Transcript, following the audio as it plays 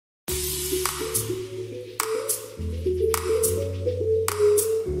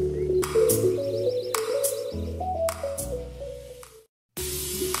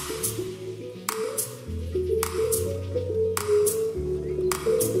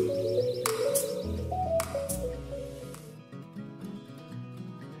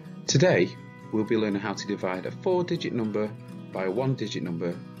Today we'll be learning how to divide a 4-digit number by a 1-digit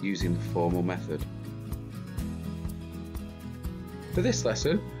number using the formal method. For this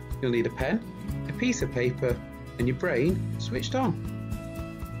lesson you'll need a pen, a piece of paper and your brain switched on.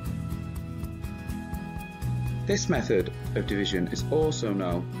 This method of division is also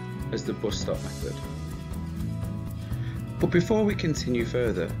known as the bus stop method. But before we continue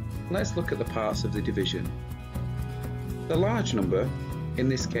further, let's look at the parts of the division. The large number, in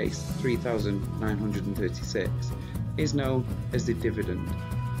this case 3,936, is known as the dividend,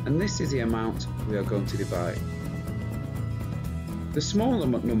 and this is the amount we are going to divide. The smaller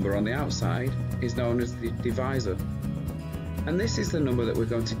number on the outside is known as the divisor, and this is the number that we're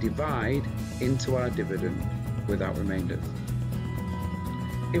going to divide into our dividend without remainders.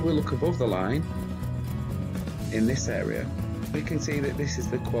 If we look above the line, in this area, we can see that this is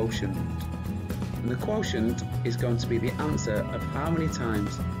the quotient. And the quotient is going to be the answer of how many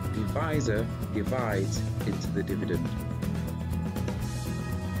times the divisor divides into the dividend.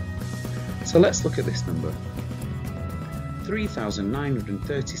 So let's look at this number.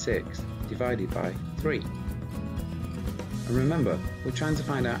 3,936 divided by 3. And remember, we're trying to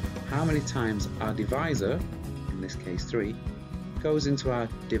find out how many times our divisor, in this case 3, goes into our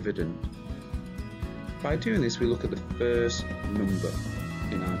dividend. By doing this, we look at the first number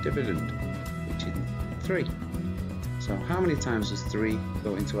in our dividend, which is 3. So how many times does 3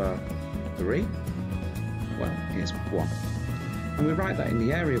 go into our 3? Well, it's 1. And we write that in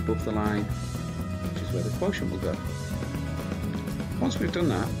the area above the line, which is where the quotient will go. Once we've done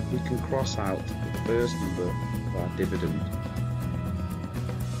that, we can cross out the first number of our dividend.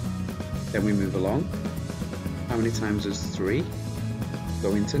 Then we move along. How many times does 3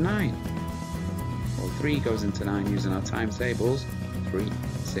 go into 9? Well, 3 goes into 9 using our times tables. 3,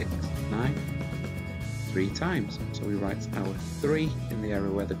 6, 9. 3 times. So we write our 3 in the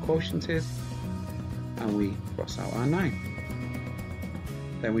area where the quotient is, and we cross out our 9.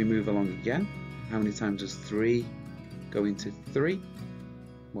 Then we move along again. How many times does 3 go into 3?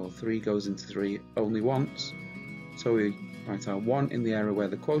 Well, 3 goes into 3 only once. So we write our 1 in the area where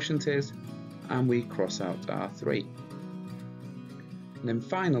the quotient is, and we cross out our 3. And then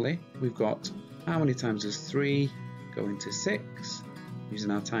finally, we've got how many times does 3 go into 6?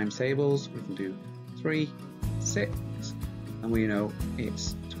 Using our times tables, we can do 3, 6, and we know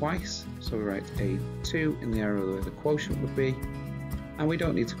it's twice, so we write a 2 in the area where the quotient would be, and we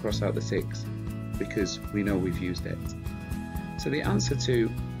don't need to cross out the 6 because we know we've used it. So the answer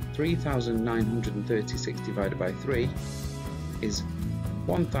to 3,936 divided by 3 is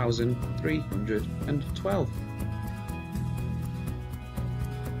 1,312.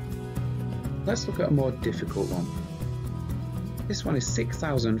 Let's look at a more difficult one. This one is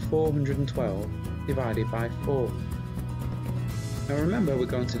 6,412 divided by 4. Now remember, we're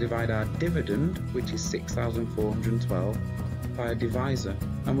going to divide our dividend, which is 6,412, by a divisor,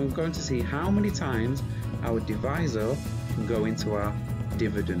 and we're going to see how many times our divisor can go into our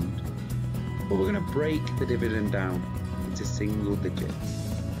dividend. But we're going to break the dividend down into single digits.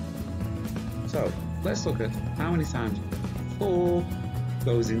 So let's look at how many times 4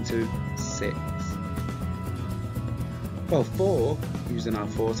 goes into 6. Well, 4, using our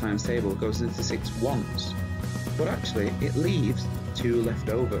 4 times table, goes into 6 once, but actually it leaves 2 left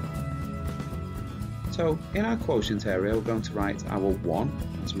over. So in our quotient area, we're going to write our 1,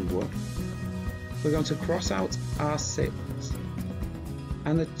 as we would. We're going to cross out our 6,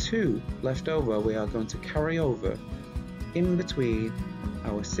 and the 2 left over we are going to carry over in between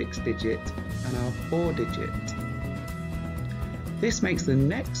our 6-digit and our 4-digit. This makes the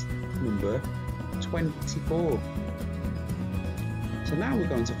next number 24. So now we're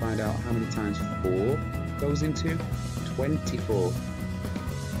going to find out how many times 4 goes into 24.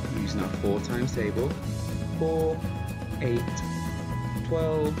 Using our 4 times table, 4, 8,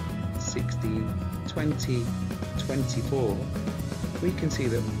 12, 16, 20, 24. We can see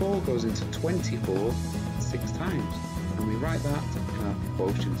that 4 goes into 24 6 times, and we write that in our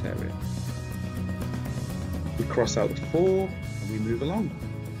quotient area. We cross out the 4 and we move along.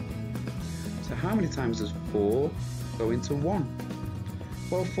 So how many times does 4 go into 1?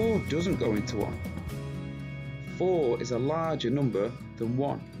 Well, 4 doesn't go into 1. 4 is a larger number than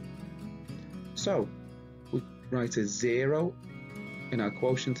 1. So we write a 0 in our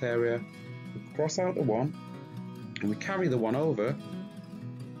quotient area, we cross out the 1, and we carry the 1 over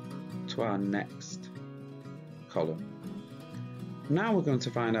to our next column. Now we're going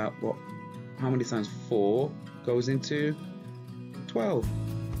to find out how many times 4 goes into 12.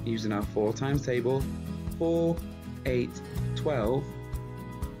 Using our 4 times table, 4, 8, 12,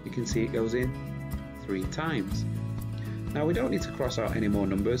 you can see it goes in 3 times. Now we don't need to cross out any more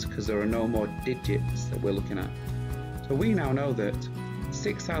numbers because there are no more digits that we're looking at. So we now know that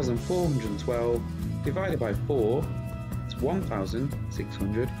 6,412 divided by 4 is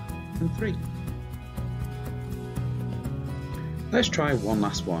 1,603. Let's try one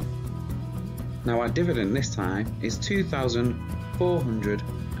last one. Now our dividend this time is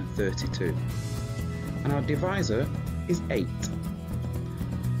 2,432 and our divisor is 8.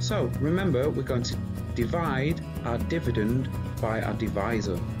 So remember, we're going to divide our dividend by our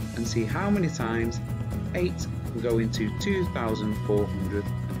divisor and see how many times 8 can go into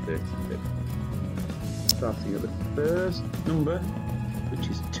 2,432. Starting at the first number, which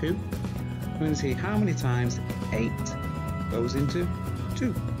is 2, we're going to see how many times 8 goes into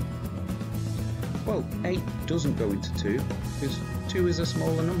 2. Well, 8 doesn't go into 2 because 2 is a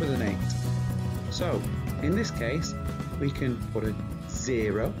smaller number than 8. So in this case we can put a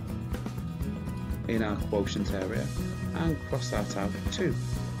 0 in our quotient area and cross that out 2.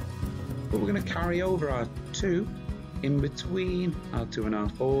 But we're going to carry over our 2 in between our 2 and our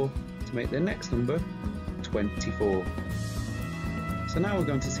 4 to make the next number 24. So now we're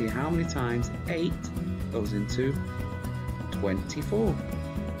going to see how many times 8 goes into 24.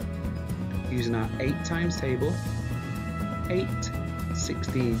 Using our 8 times table, 8,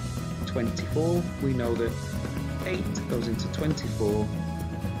 16, 24, we know that 8 goes into 24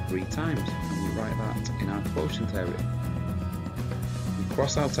 3 times, and we write that in our quotient area. We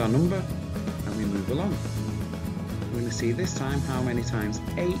cross out our number and we move along. We're going to see this time how many times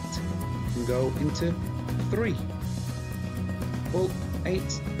 8 can go into 3. Well,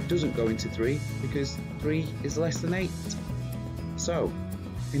 8 doesn't go into 3 because 3 is less than 8. So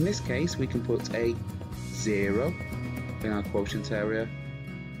in this case we can put a 0 in our quotient area,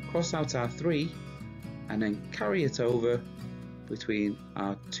 cross out our 3 and then carry it over between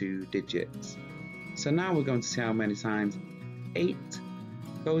our 2 digits. So now we're going to see how many times 8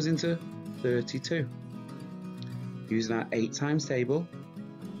 goes into 32. Using our 8 times table,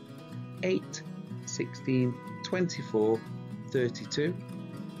 8, 16, 24, 32,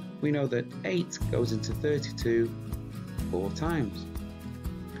 we know that 8 goes into 32 4 times.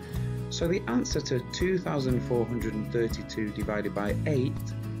 So the answer to 2,432 divided by 8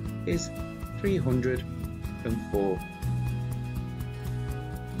 is 304.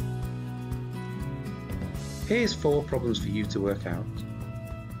 Here's 4 problems for you to work out.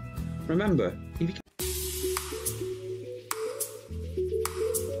 Remember, if you can